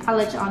yet. I'll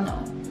let y'all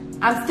know.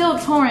 I'm still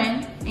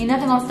touring. Ain't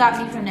nothing gonna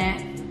stop me from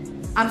that.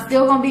 I'm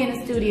still gonna be in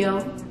the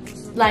studio,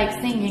 like,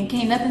 singing.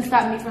 Can't nothing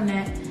stop me from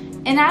that.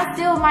 And I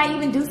still might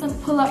even do some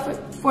pull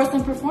up for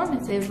some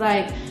performances.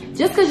 Like,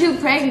 just cause you're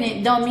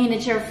pregnant don't mean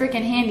that you're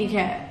freaking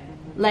handicapped.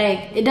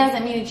 Like, it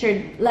doesn't mean that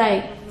you're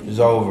like, it's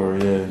over,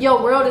 yeah.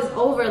 Your world is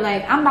over.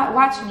 Like, I'm about,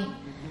 watch me.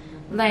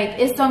 Like,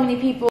 it's so many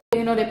people,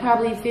 you know, that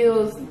probably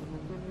feels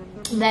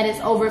that it's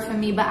over for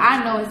me, but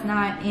I know it's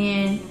not.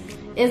 And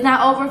it's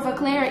not over for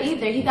Claire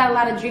either. He got a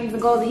lot of dreams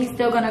and goals that he's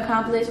still gonna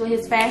accomplish with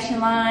his fashion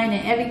line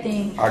and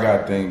everything. I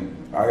got things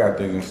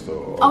in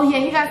store. Oh yeah,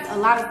 he got a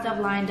lot of stuff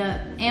lined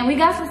up, and we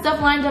got some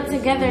stuff lined up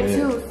together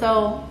too.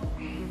 So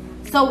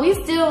we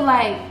still,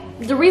 like,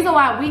 the reason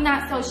why we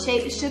not so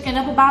shooken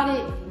up about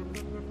it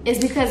is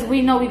because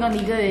we know we're gonna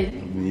be good.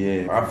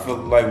 Yeah, I feel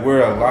like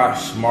we're a lot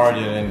smarter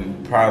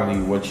than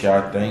probably what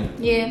y'all think.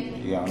 Yeah.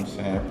 You know what I'm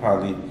saying? It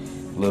probably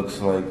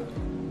looks like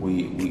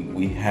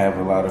we have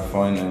a lot of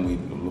fun,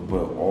 and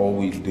but all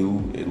we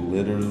do, it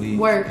literally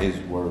is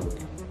work.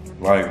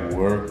 Like,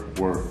 work.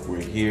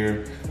 We're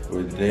here,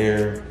 we're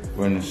there,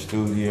 we're in the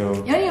studio.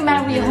 It don't even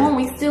matter when you're home,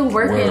 we still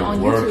working on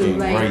YouTube.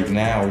 Like, right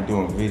now, we're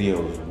doing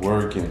videos,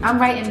 working. I'm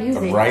writing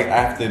music. Right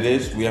after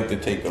this, we have to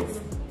take a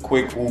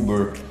quick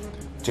Uber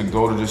to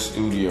go to the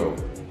studio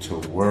to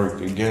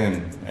work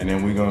again, and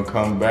then we're gonna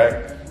come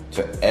back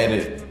to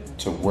edit,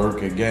 to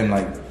work again.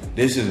 Like,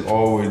 this is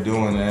all we're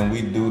doing, and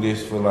we do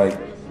this for like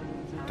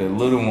the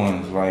little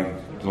ones,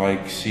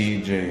 like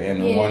CJ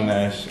and the one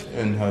that's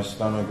in her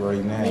stomach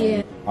right now.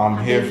 Yeah.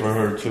 I'm here for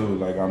her too.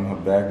 Like, I'm her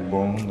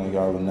backbone. Like,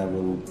 I would never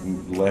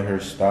let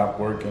her stop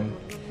working,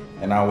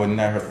 and I would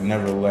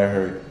never let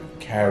her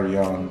carry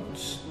on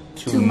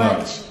too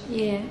much.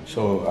 Yeah.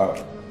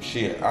 So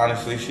she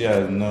honestly, she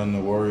has nothing to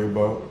worry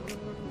about.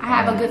 I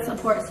have a good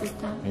support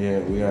system. Yeah,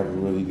 we have a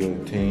really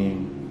good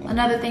team.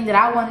 Another thing that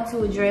I wanted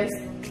to address,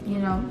 you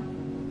know,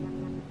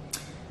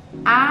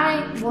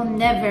 I will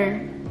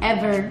never,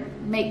 ever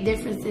make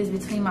differences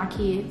between my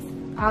kids.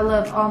 I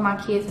love all my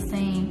kids the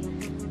same.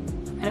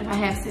 And if I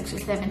have 6 or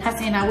 7, not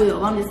saying I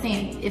will, I'm just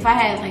saying, if I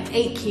had like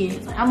 8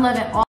 kids, I'm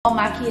loving all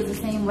my kids the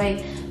same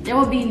way. There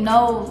will be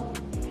no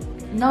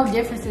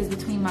differences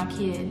between my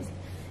kids.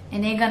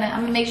 And I'm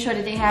gonna make sure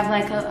that they have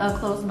like a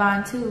close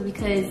bond too,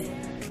 because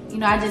you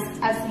know, I've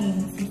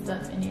seen some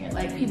stuff in here,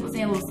 like people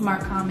saying little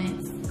smart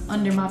comments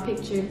under my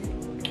picture.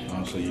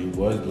 Oh, so you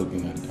was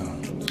looking at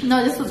comments?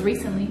 No, this was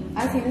recently.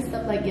 I seen this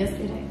stuff like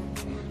yesterday.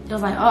 It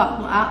was like,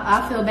 oh, well,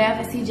 I feel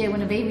bad for CJ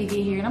when the baby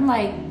get here, and I'm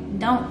like,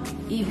 don't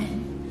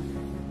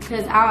even,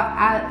 because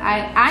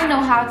I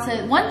know how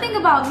to. One thing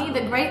about me,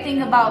 the great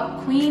thing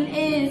about Queen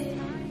is,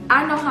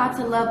 I know how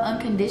to love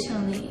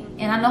unconditionally,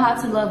 and I know how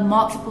to love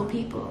multiple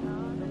people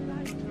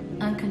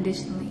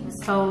unconditionally.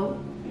 So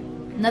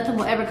nothing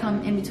will ever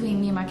come in between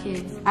me and my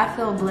kids. I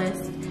feel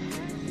blessed.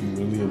 You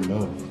really a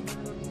MILF.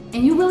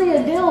 And you really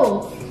a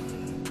DILF.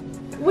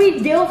 We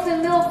DILF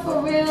and MILF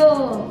for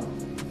real.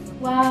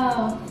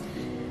 Wow.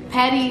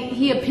 Patty,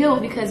 he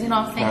appealed because, you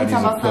know what I'm saying? Patty's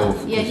He's talking a about PILF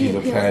something. Yeah, he he's a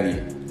appealed. Patty.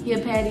 He a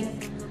Patty.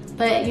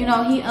 But, you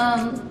know,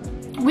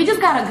 we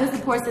just got a good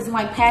support system.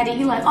 Like Patty,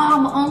 he like, oh,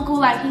 my uncle,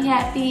 like he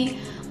happy.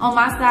 On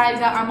my side, we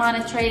got Armand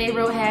and Trey, they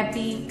real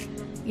happy.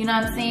 You know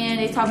what I'm saying?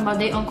 They talking about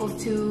their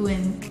uncles too,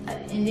 and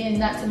then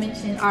not to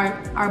mention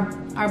our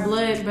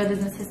blood brothers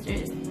and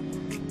sisters.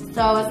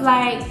 So it's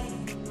like,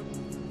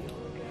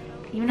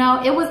 you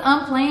know, it was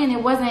unplanned.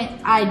 It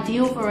wasn't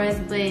ideal for us,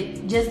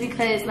 but just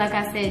because, like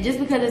I said, just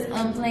because it's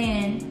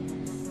unplanned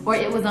or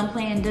it was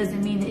unplanned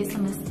doesn't mean that it's a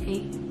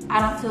mistake. I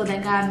don't feel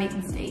that God makes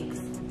mistakes.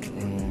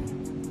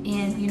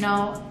 And you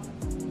know,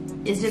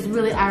 it's just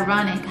really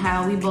ironic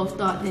how we both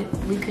thought that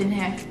we couldn't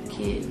have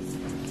kids,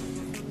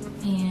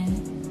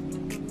 and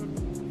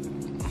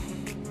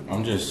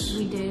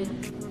we did.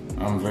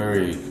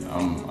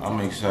 I'm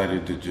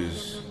excited to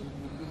just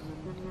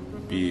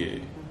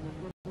be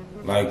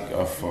like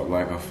a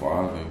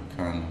father,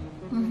 kind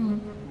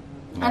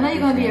of. I know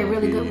you're gonna be a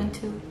really good one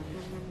too.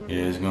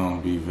 Yeah, it's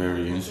gonna be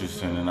very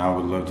interesting, and I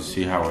would love to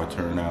see how I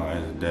turn out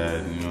as a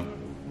dad. You know,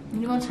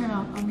 you're gonna turn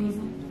out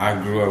amazing. I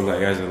grew up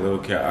like as a little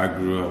kid. I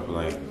grew up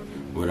like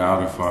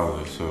without a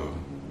father, so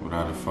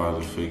without a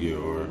father figure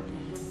or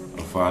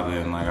a father,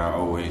 and like I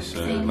always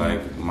said,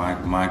 like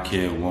my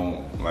kid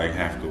won't like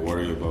have to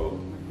worry about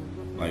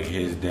like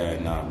his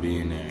dad not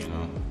being there. You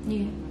know.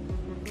 Yeah.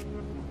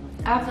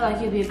 I feel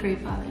like you'll be a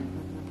great father.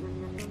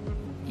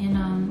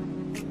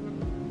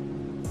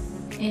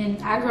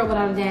 And I grew up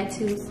without a dad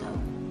too, so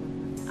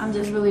I'm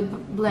just really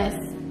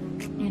blessed,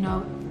 you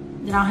know,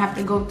 that I don't have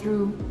to go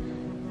through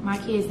my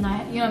kids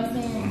not, you know what I'm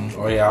saying?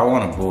 Oh yeah, I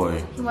want a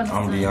boy. You want a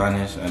I'm son. be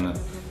honest, and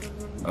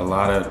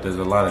there's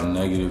a lot of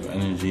negative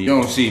energy. You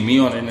don't see me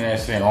on the internet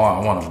saying, oh,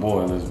 I want a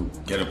boy, let's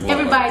get a boy.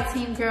 Everybody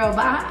team girl,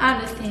 but I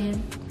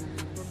understand.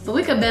 But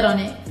we could bet on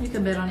it. We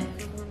could bet on it.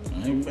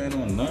 I ain't bet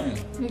on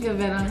nothing. We could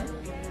bet on it.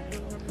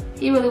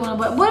 You really want a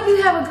boy. What if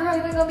you have a girl?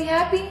 You ain't gonna be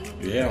happy?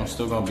 Yeah, I'm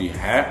still gonna be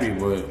happy, but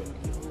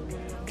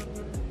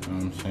you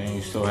know what I'm saying?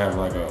 You still have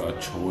like a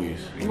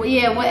choice. Well,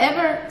 yeah,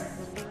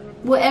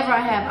 whatever I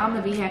have, I'm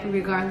gonna be happy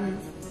regardless.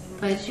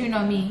 But you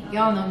know me,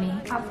 y'all know me.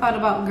 I've thought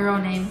about girl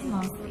names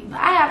mostly. But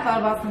I have thought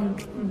about some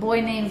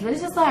boy names, but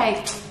it's just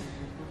like,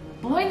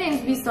 boy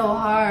names be so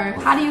hard.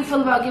 How do you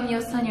feel about giving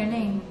your son your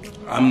name?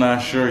 I'm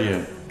not sure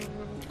yet.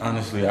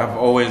 Honestly, I've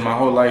always, my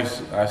whole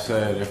life, I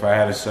said if I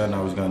had a son,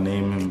 I was gonna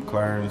name him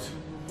Clarence.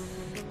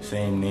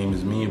 Same name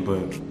as me,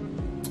 but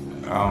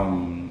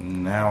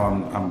now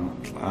I'm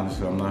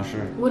honestly, I'm not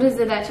sure. What is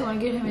it that you want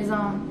to give him his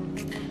own?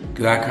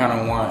 Cause I kind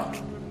of want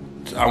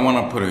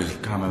to put a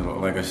kind of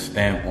like a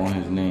stamp on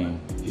his name.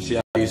 You see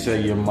how you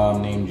said your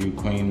mom named you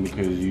Queen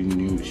because you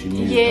knew she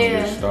needed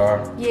another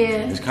star?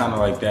 Yeah. It's kind of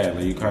like that.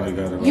 Like you kind of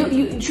gotta. Like,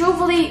 you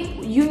truthfully,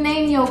 you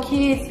name your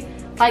kids.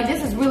 Like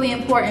this is really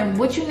important.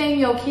 What you name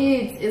your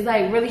kids is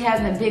like really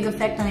having a big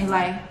effect on their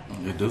life.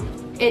 It do.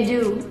 It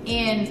do.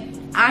 And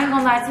I ain't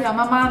gonna lie to y'all.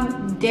 My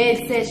mom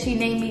dead said she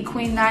named me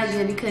Queen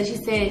Naija because she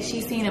said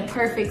she seen a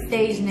perfect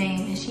stage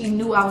name and she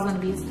knew I was gonna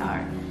be a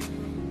star.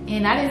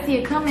 And I didn't see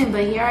it coming,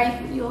 but here I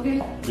am. You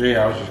okay?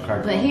 Yeah, I was just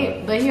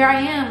cracking. But here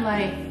I am,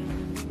 like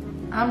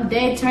I'm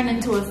dead turned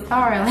into a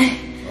star. Like,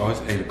 oh,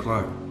 it's 8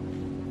 o'clock.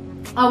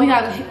 Oh, we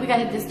gotta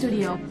hit the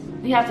studio.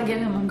 We have to give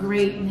him a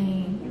great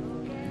name.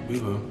 We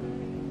will.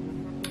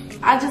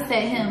 I just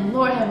said him.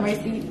 Lord have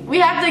mercy. We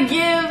have to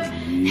give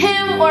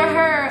him or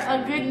her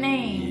a good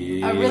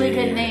name, a really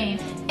good name.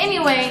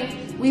 Anyway,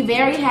 we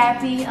very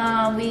happy.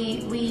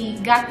 We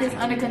got this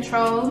under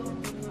control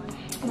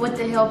with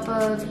the help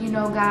of, you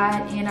know,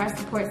 God and our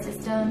support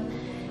system,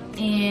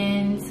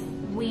 and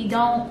we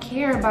don't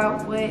care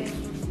about what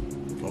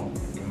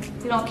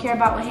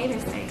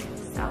haters say.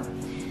 So,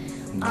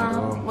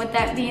 with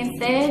that being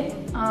said,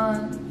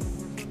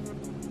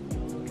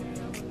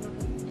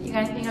 you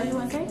got anything else you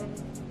want to say?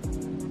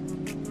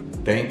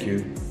 Thank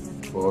you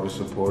for all the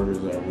supporters.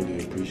 I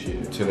really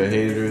appreciate it. To the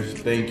haters,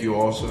 thank you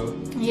also.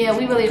 Yeah,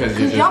 we really, because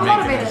you're just y'all making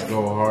motivate us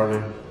go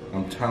harder.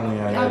 I'm telling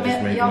you,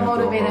 y'all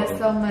motivate us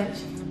so much.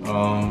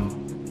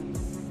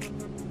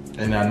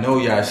 And I know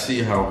y'all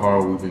see how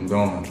hard we've been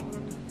going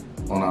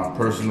on our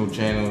personal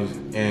channels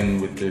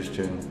and with this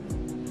channel.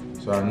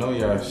 So I know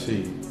y'all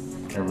see.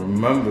 And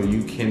remember,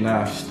 you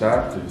cannot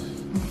stop this.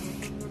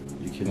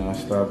 You cannot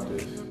stop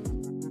this.